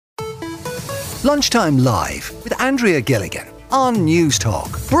Lunchtime Live with Andrea Gilligan on News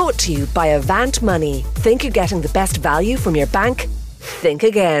Talk. Brought to you by Avant Money. Think you're getting the best value from your bank? Think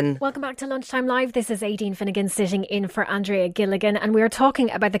again. Welcome back to Lunchtime Live. This is Aideen Finnegan sitting in for Andrea Gilligan, and we are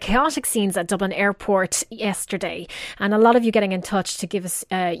talking about the chaotic scenes at Dublin Airport yesterday, and a lot of you getting in touch to give us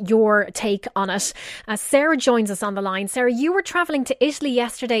your take on it. Sarah joins us on the line. Sarah, you were travelling to Italy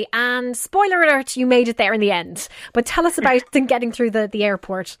yesterday, and spoiler alert, you made it there in the end. But tell us about getting through the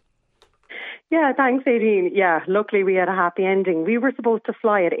airport. Yeah, thanks, Aideen. Yeah, luckily we had a happy ending. We were supposed to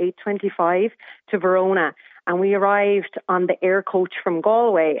fly at 8:25 to Verona, and we arrived on the air coach from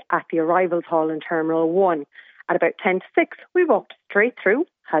Galway at the arrivals hall in Terminal 1 at about 10 to 6. We walked straight through,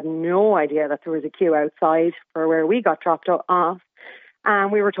 had no idea that there was a queue outside for where we got dropped off, and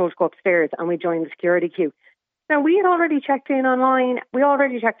we were told to go upstairs, and we joined the security queue. Now, we had already checked in online, we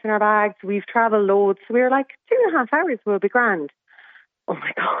already checked in our bags, we've travelled loads, so we were like, 2.5 hours will be grand. Oh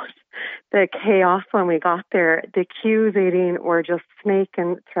my God, the chaos when we got there. The queues, Aideen, were just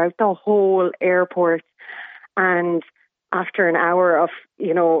snaking throughout the whole airport. And after an hour of,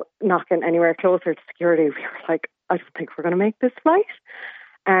 knocking anywhere closer to security, we were like, I don't think we're going to make this flight.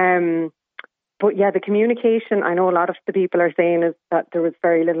 But yeah, the communication, I know a lot of the people are saying is that there was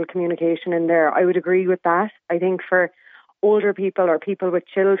very little communication in there. I would agree with that. I think for older people or people with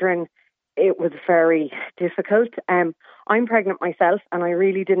children, it was very difficult. I'm pregnant myself, and I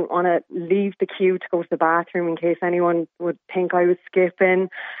really didn't want to leave the queue to go to the bathroom in case anyone would think I was skipping.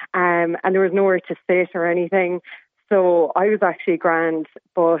 And there was nowhere to sit or anything. So I was actually grand.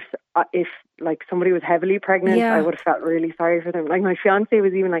 But if somebody was heavily pregnant, I would have felt really sorry for them. Like my fiance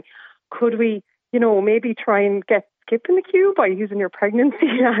was even like, could we, maybe try and get skipping the queue by using your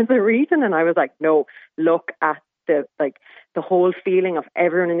pregnancy as a reason? And I was like, no, look at the whole feeling of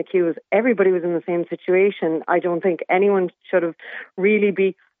everyone in the queue. Everybody was in the same situation. I don't think anyone should have really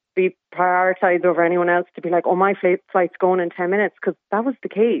be prioritised over anyone else to be like, oh, my flight's going in 10 minutes, because that was the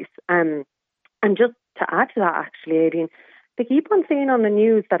case. And just to add to that, actually, Aideen, they keep on saying on the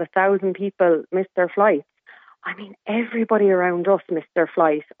news that 1,000 people missed their flights. I mean, everybody around us missed their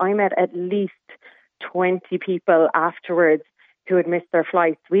flight. I met at least 20 people afterwards who had missed their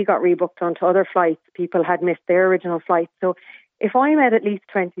flights. We got rebooked onto other flights. People had missed their original flights. So if I met at least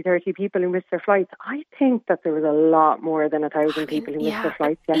 20, 30 people who missed their flights, I think that there was a lot more than 1,000 people who missed their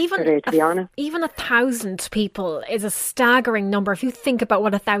flights yesterday, to be honest. Even 1,000 people is a staggering number. If you think about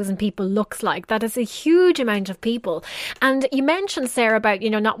what 1,000 people looks like, that is a huge amount of people. And you mentioned, Sarah, about,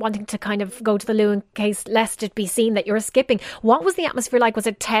 not wanting to kind of go to the loo in case lest it be seen that you're skipping. What was the atmosphere like? Was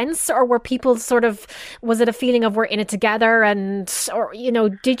it tense, or were people was it a feeling of we're in it together? Or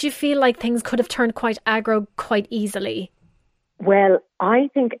did you feel like things could have turned quite aggro quite easily? Well, I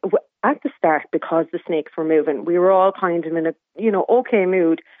think at the start, because the snakes were moving, we were all kind of in a, okay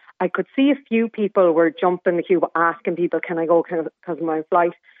mood. I could see a few people were jumping the queue, asking people, can I go because of my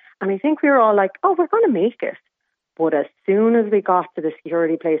flight? And I think we were all like, oh, we're going to make it. But as soon as we got to the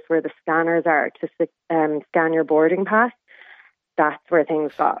security place where the scanners are to scan your boarding pass, that's where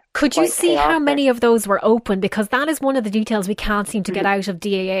things got. Could you see how many of those were open? Because that is one of the details we can't seem to get out of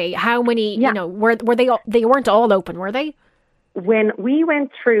DAA. How many, were they weren't all open, were they? When we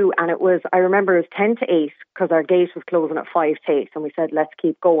went through, and I remember it was 10 to 8 because our gate was closing at 5 to 8, and we said, let's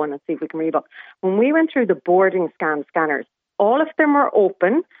keep going and see if we can rebook. When we went through the boarding scanners, all of them were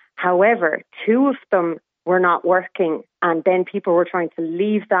open. However, 2 of them were not working, and then people were trying to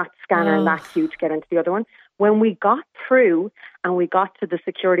leave that scanner in that queue to get into the other one. When we got through and we got to the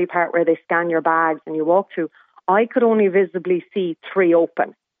security part where they scan your bags and you walk through, I could only visibly see 3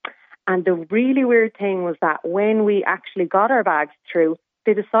 open. And the really weird thing was that when we actually got our bags through,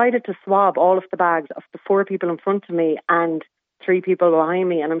 they decided to swab all of the bags of the 4 people in front of me and 3 people behind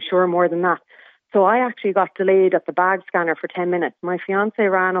me, and I'm sure more than that. So I actually got delayed at the bag scanner for 10 minutes. My fiance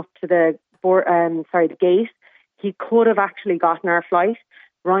ran up to the gate. He could have actually gotten our flight.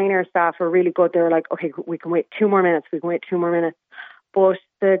 Ryanair staff were really good. They were like, okay, we can wait 2 more minutes. But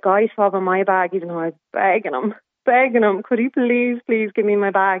the guy swabbing my bag, even though I was begging him, could he please give me my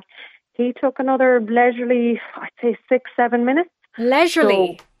bag? He took another leisurely, I'd say 6-7 minutes.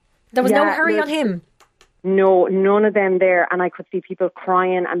 Leisurely? So, there was no hurry on him? No, none of them there. And I could see people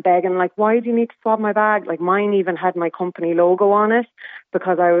crying and begging, like, why do you need to swab my bag? Like, mine even had my company logo on it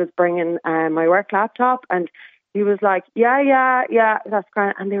because I was bringing my work laptop. And he was like, yeah, that's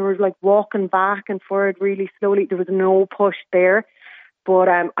great. And they were like walking back and forward really slowly. There was no push there. But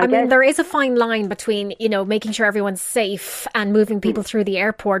I mean, there is a fine line between, making sure everyone's safe and moving people through the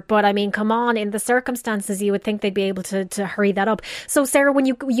airport. But I mean, come on, in the circumstances, you would think they'd be able to hurry that up. So, Sarah, when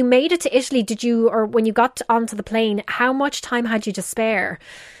you made it to Italy, or when you got onto the plane, how much time had you to spare?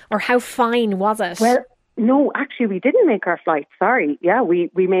 Or how fine was it? Well, no, actually, we didn't make our flight. Sorry. Yeah,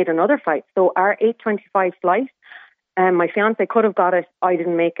 we made another flight. So our 8:25 flight, my fiance could have got it. I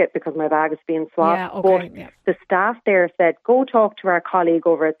didn't make it because my bag is being swapped. Yeah, okay, but the staff there said, go talk to our colleague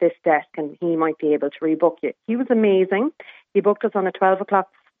over at this desk and he might be able to rebook you. He was amazing. He booked us on a 12 o'clock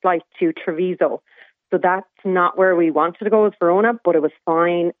flight to Treviso. So that's not where we wanted to go, as Verona, but it was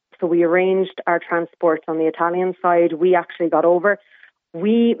fine. So we arranged our transport on the Italian side. We actually got over.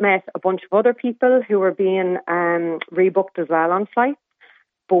 We met a bunch of other people who were being rebooked as well on flights.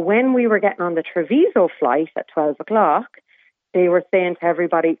 But when we were getting on the Treviso flight at 12 o'clock, they were saying to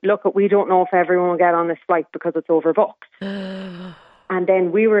everybody, look, we don't know if everyone will get on this flight because it's overbooked. And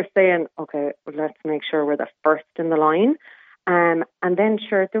then we were saying, okay, well, let's make sure we're the first in the line. And then,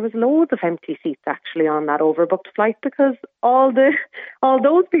 sure, there was loads of empty seats actually on that overbooked flight because all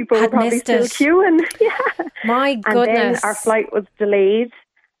those people were probably still queuing. Yeah. My goodness. And then our flight was delayed.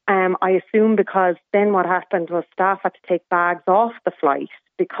 I assume because then what happened was staff had to take bags off the flight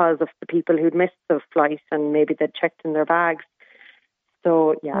because of the people who'd missed the flight and maybe they'd checked in their bags.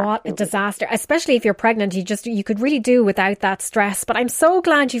 So, yeah. What a disaster. Especially if you're pregnant, you could really do without that stress. But I'm so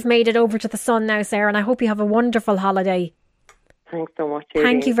glad you've made it over to the sun now, Sarah, and I hope you have a wonderful holiday. Thanks so much.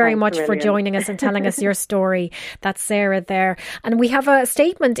 Thank you very much for joining us and telling us your story. That's Sarah there. And we have a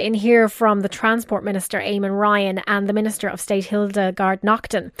statement in here from the Transport Minister, Eamon Ryan, and the Minister of State, Hildegard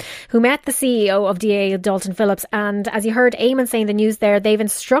Naughton, who met the CEO of DAA, Dalton Phillips. And as you heard Eamon saying the news there, they've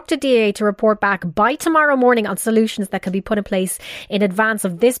instructed DAA to report back by tomorrow morning on solutions that can be put in place in advance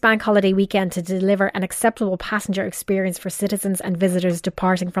of this bank holiday weekend to deliver an acceptable passenger experience for citizens and visitors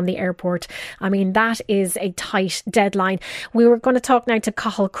departing from the airport. I mean, that is a tight deadline. We were going to talk now to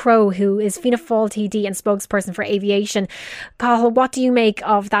Cathal Crowe, who is Fianna Fáil TD and spokesperson for aviation. Cathal, what do you make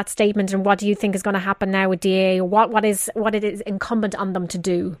of that statement and what do you think is going to happen now with DAA? What it is incumbent on them to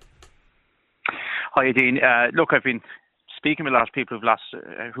do? Hi, Dean. Look, I've been speaking with a lot of people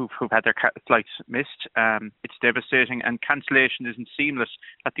who've had their flights missed. It's devastating, and cancellation isn't seamless.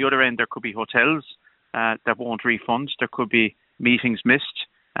 At the other end, there could be hotels that won't refund. There could be meetings missed.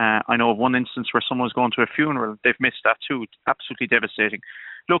 I know of one instance where someone was going to a funeral. They've missed that too. Absolutely devastating.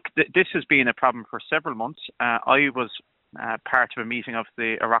 Look, this has been a problem for several months. I was part of a meeting of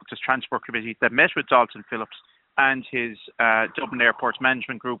the Oireachtas Transport Committee that met with Dalton Phillips and his Dublin Airports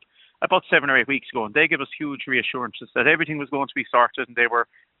Management Group about 7 or 8 weeks ago. And they gave us huge reassurances that everything was going to be sorted, and they were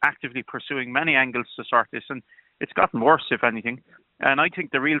actively pursuing many angles to sort this. And it's gotten worse, if anything. And I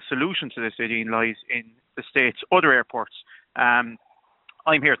think the real solution to this, Aideen, lies in the state's other airports.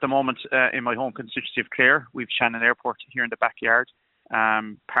 I'm here at the moment in my home constituency of Clare. We've Shannon Airport here in the backyard.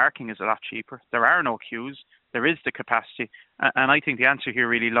 Parking is a lot cheaper. There are no queues. There is the capacity. And I think the answer here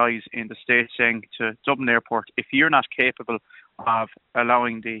really lies in the state saying to Dublin Airport, if you're not capable of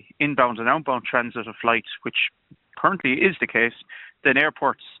allowing the inbound and outbound transit of flights, which currently is the case, then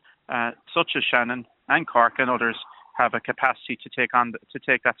airports such as Shannon and Cork and others have a capacity to take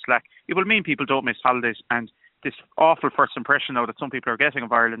that slack. It will mean people don't miss holidays, and this awful first impression now that some people are getting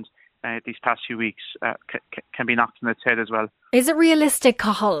of Ireland these past few weeks can be knocked on its head as well. Is it realistic,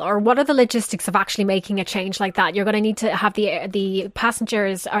 Cathal, or what are the logistics of actually making a change like that? You're going to need to have the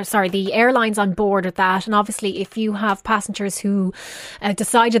airlines on board with that. And obviously, if you have passengers who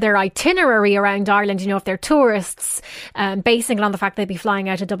decided their itinerary around Ireland, if they're tourists, basing it on the fact they'd be flying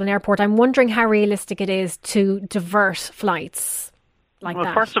out of Dublin Airport, I'm wondering how realistic it is to divert flights.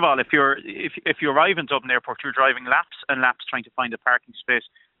 Well, first of all, if you arrive in Dublin Airport, you're driving laps and laps trying to find a parking space.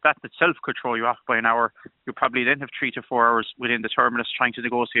 That itself could throw you off by an hour. You probably then have 3 to 4 hours within the terminus trying to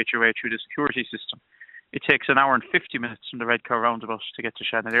negotiate your way through the security system. It takes an hour and 50 minutes from the Redcar roundabout to get to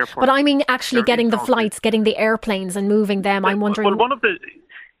Shannon Airport. But I mean, actually getting the flights, getting the airplanes and moving them. I'm wondering. Well, one of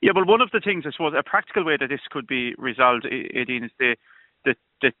the things, I suppose, a practical way that this could be resolved, Aideen, is the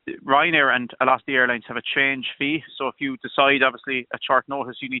Ryanair and a lot of the airlines have a change fee. So if you decide, obviously, at short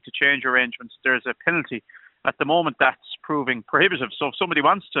notice, you need to change your arrangements, there's a penalty. At the moment, that's proving prohibitive. So if somebody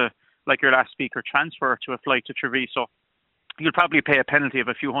wants to, like your last speaker, transfer to a flight to Treviso, you'll probably pay a penalty of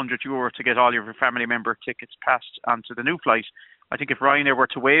a few €100 to get all your family member tickets passed onto the new flight. I think if Ryanair were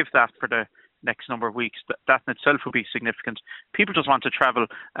to waive that for the next number of weeks, that in itself would be significant. People just want to travel.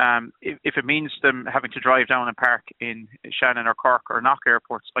 If it means them having to drive down and park in Shannon or Cork or Knock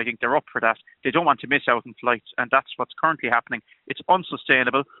airports, I think they're up for that. They don't want to miss out on flights, and that's what's currently happening. It's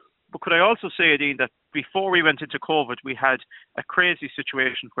unsustainable. But could I also say, Dean, that before we went into COVID, we had a crazy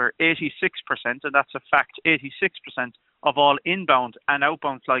situation where 86%, and that's a fact, 86% of all inbound and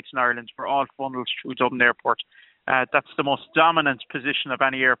outbound flights in Ireland were all funneled through Dublin Airport. That's the most dominant position of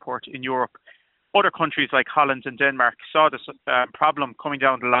any airport in Europe. Other countries like Holland and Denmark saw this problem coming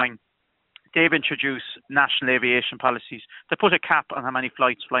down the line. They've introduced national aviation policies that put a cap on how many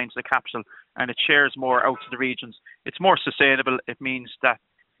flights fly into the capital, and it shares more out to the regions. It's more sustainable. It means that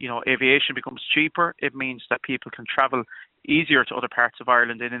aviation becomes cheaper. It means that people can travel easier to other parts of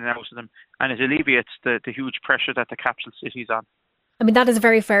Ireland in and out of them, and it alleviates the huge pressure that the capital city is on. I mean, that is a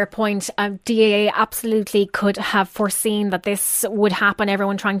very fair point. DAA absolutely could have foreseen that this would happen,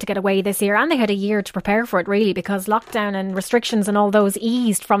 everyone trying to get away this year. And they had a year to prepare for it, really, because lockdown and restrictions and all those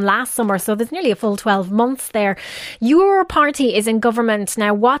eased from last summer. So there's nearly a full 12 months there. Your party is in government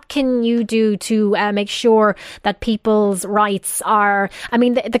now. What can you do to make sure that people's rights are... I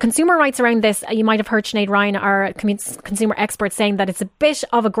mean, the consumer rights around this, you might have heard Sinead Ryan, our consumer expert, saying that it's a bit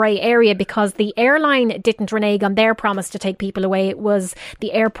of a grey area because the airline didn't renege on their promise to take people away. It was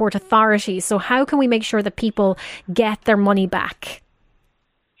the airport authority. So how can we make sure that people get their money back?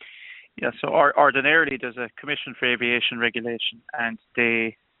 Yeah, so ordinarily there's a Commission for Aviation Regulation, and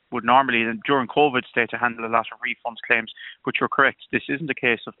they would normally, during COVID, stay to handle a lot of refunds claims. But you're correct, this isn't the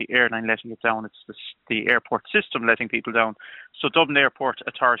case of the airline letting it down, it's the airport system letting people down. So Dublin Airport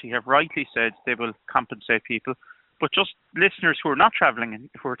Authority have rightly said they will compensate people. But just listeners who are not travelling and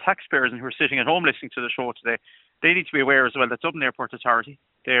who are taxpayers and who are sitting at home listening to the show today, they need to be aware as well that Dublin Airport Authority,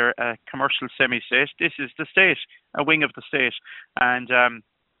 they're a commercial semi-state. This is the state, a wing of the state. And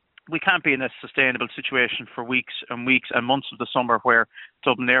we can't be in a sustainable situation for weeks and months of the summer where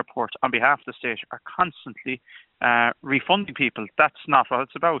Dublin Airport, on behalf of the state, are constantly refunding people. That's not what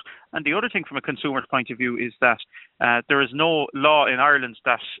it's about. And the other thing from a consumer's point of view is that there is no law in Ireland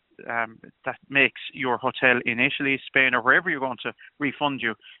that makes your hotel in Italy, Spain, or wherever you're going to refund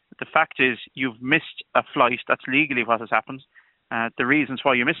you. The fact is you've missed a flight. That's legally what has happened. The reasons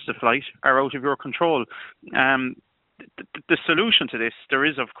why you missed the flight are out of your control. The solution to this, there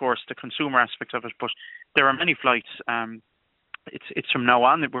is, of course, the consumer aspect of it, but there are many flights. It's from now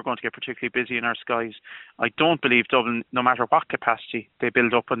on that we're going to get particularly busy in our skies. I don't believe Dublin, no matter what capacity they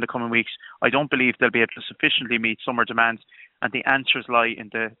build up in the coming weeks, I don't believe they'll be able to sufficiently meet summer demands. And the answers lie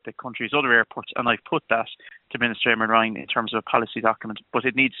in the country's other airports. And I've put that to Minister Eamon Ryan in terms of a policy document, but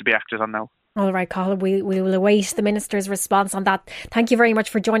it needs to be acted on now. All right, Cathal, we will await the Minister's response on that. Thank you very much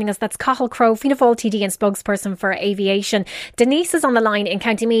for joining us. That's Cathal Crowe, Fianna Fáil TD and spokesperson for aviation. Denise is on the line in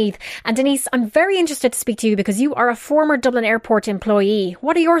County Meath. And Denise, I'm very interested to speak to you because you are a former Dublin Airport employee.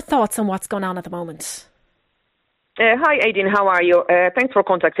 What are your thoughts on what's going on at the moment? Hi, Aidan. How are you? Thanks for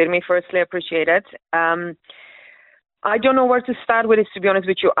contacting me. Firstly, I appreciate it. I don't know where to start with this, to be honest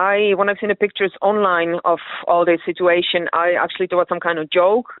with you. When I've seen the pictures online of all this situation, I actually thought it was some kind of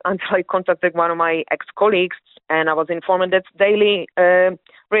joke until I contacted one of my ex-colleagues, and I was informed that's daily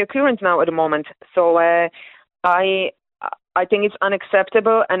reoccurrence now at the moment. So I think it's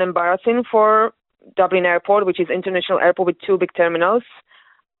unacceptable and embarrassing for Dublin Airport, which is international airport with two big terminals.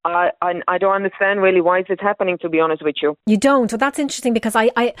 I don't understand really why is it happening, to be honest with you. You don't? So that's interesting because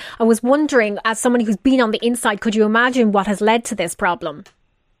I was wondering, as someone who's been on the inside, could you imagine what has led to this problem?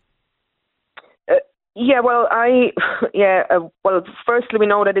 Firstly, we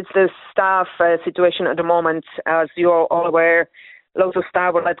know that it's the staff situation at the moment. As you're all aware, lots of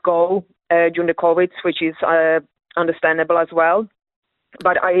staff were let go during the COVID, which is understandable as well.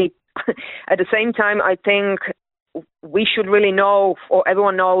 But at the same time, I think we should really know, or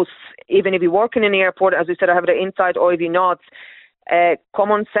everyone knows, even if you're working in the airport, as we said, I have the insight, or if you're not,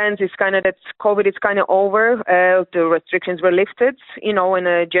 common sense is kind of that COVID is kind of over. The restrictions were lifted, in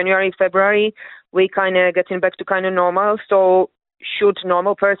January, February, we kind of getting back to kind of normal. So should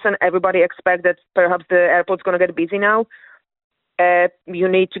normal person, everybody expect that perhaps the airport's going to get busy now? You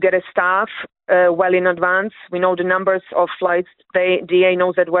need to get a staff well in advance. We know the numbers of flights. DA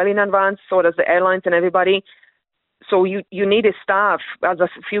knows that well in advance, so does the airlines and everybody. So you need a staff. As a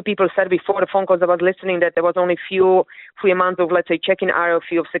few people said before the phone calls I was listening, that there was only few amounts of, let's say, check-in area, a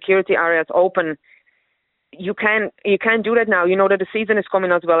few of security areas open. You can't do that now. You know that the season is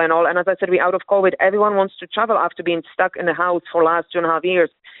coming as well and all. And as I said, we're out of COVID. Everyone wants to travel after being stuck in the house for the last 2.5 years.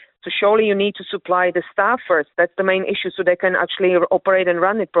 So surely you need to supply the staff first. That's the main issue, so they can actually operate and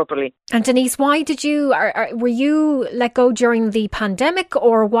run it properly. And Denise, why did you, were you let go during the pandemic,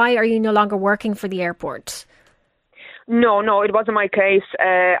 or why are you no longer working for the airport? No, it wasn't my case.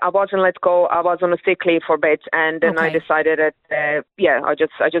 I wasn't let go. I was on a sick leave for a bit, and then I decided that, I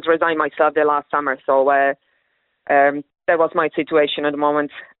just resigned myself there last summer. So that was my situation at the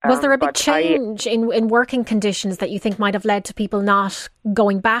moment. Was there a big change in working conditions that you think might have led to people not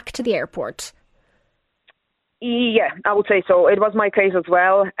going back to the airport? Yeah, I would say so. It was my case as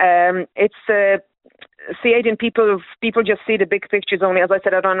well. Aidan, people just see the big pictures only. As I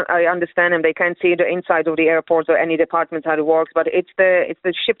said, I understand them. They can't see the inside of the airports or any departments how it works. But it's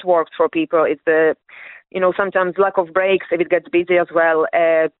the shift works for people. It's the sometimes lack of breaks if it gets busy as well.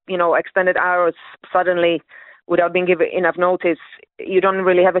 Extended hours suddenly without being given enough notice. You don't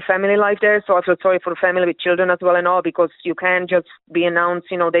really have a family life there. So I feel sorry for the family with children as well and all, because you can't just be announced,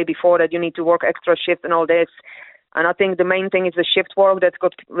 day before that you need to work extra shifts and all this. And I think the main thing is the shift work that's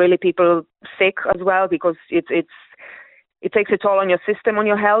got really people sick as well, because it takes a toll on your system, on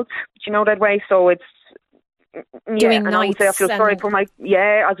your health, that way. So it's doing and nights. I would say I feel sorry for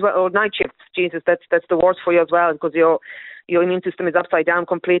as well, or night shifts. Jesus, that's the worst for you as well, because your immune system is upside down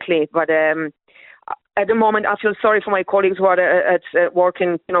completely. But at the moment, I feel sorry for my colleagues who are at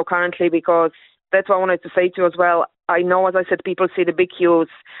working, currently, because that's what I wanted to say to you as well. I know, as I said, people see the big queues,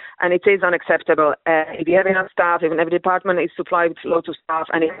 and it is unacceptable. If you have enough staff, if every department is supplied with lots of staff,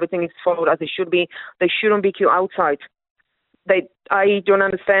 and everything is followed as it should be, they shouldn't be queue outside. I don't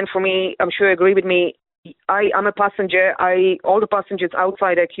understand. For me, I'm sure you agree with me. I'm a passenger. All the passengers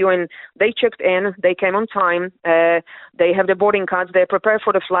outside are queuing. They checked in. They came on time. They have their boarding cards. They're prepared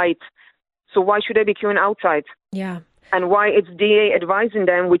for the flight. So why should they be queuing outside? Yeah. And why it's DA advising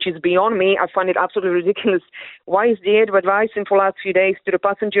them, which is beyond me. I find it absolutely ridiculous. Why is DA advising for the last few days to the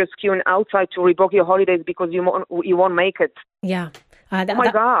passengers queuing outside to rebook your holidays because you won't make it? Yeah. Oh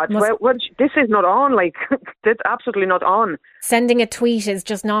my God, this is not on. That's absolutely not on. Sending a tweet is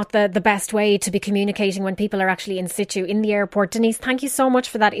just not the best way to be communicating when people are actually in situ in the airport. Denise, thank you so much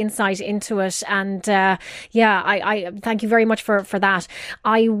for that insight into it. And I thank you very much for that.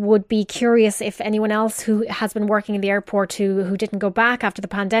 I would be curious if anyone else who has been working in the airport who didn't go back after the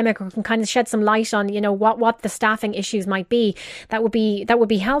pandemic, or can kind of shed some light on, what the staffing issues might be. That would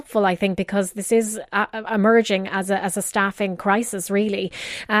be helpful, I think, because this is emerging as a staffing crisis, really.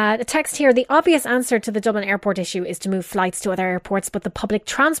 The text here: the obvious answer to the Dublin airport issue is to move flights to other airports, but the public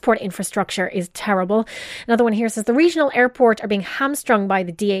transport infrastructure is terrible. Another one here says the regional airport are being hamstrung by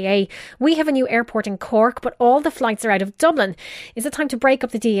the DAA. We have a new airport in Cork, but all the flights are out of Dublin. Is it time to break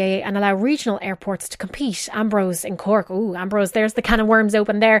up the DAA and allow regional airports to compete? Ambrose in Cork. Ooh, Ambrose, there's the can of worms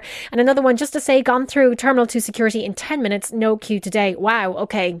open there. And another one, just to say, gone through Terminal 2 security in 10 minutes, no queue today. Wow,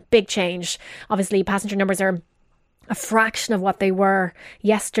 okay, big change. Obviously, passenger numbers are a fraction of what they were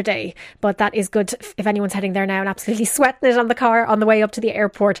yesterday, but that is good if anyone's heading there now and absolutely sweating it on the car on the way up to the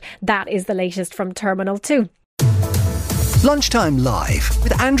airport. That is the latest from Terminal 2. Lunchtime Live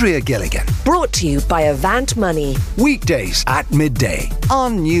with Andrea Gilligan. Brought to you by Avant Money. Weekdays at midday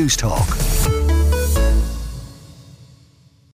on News Talk.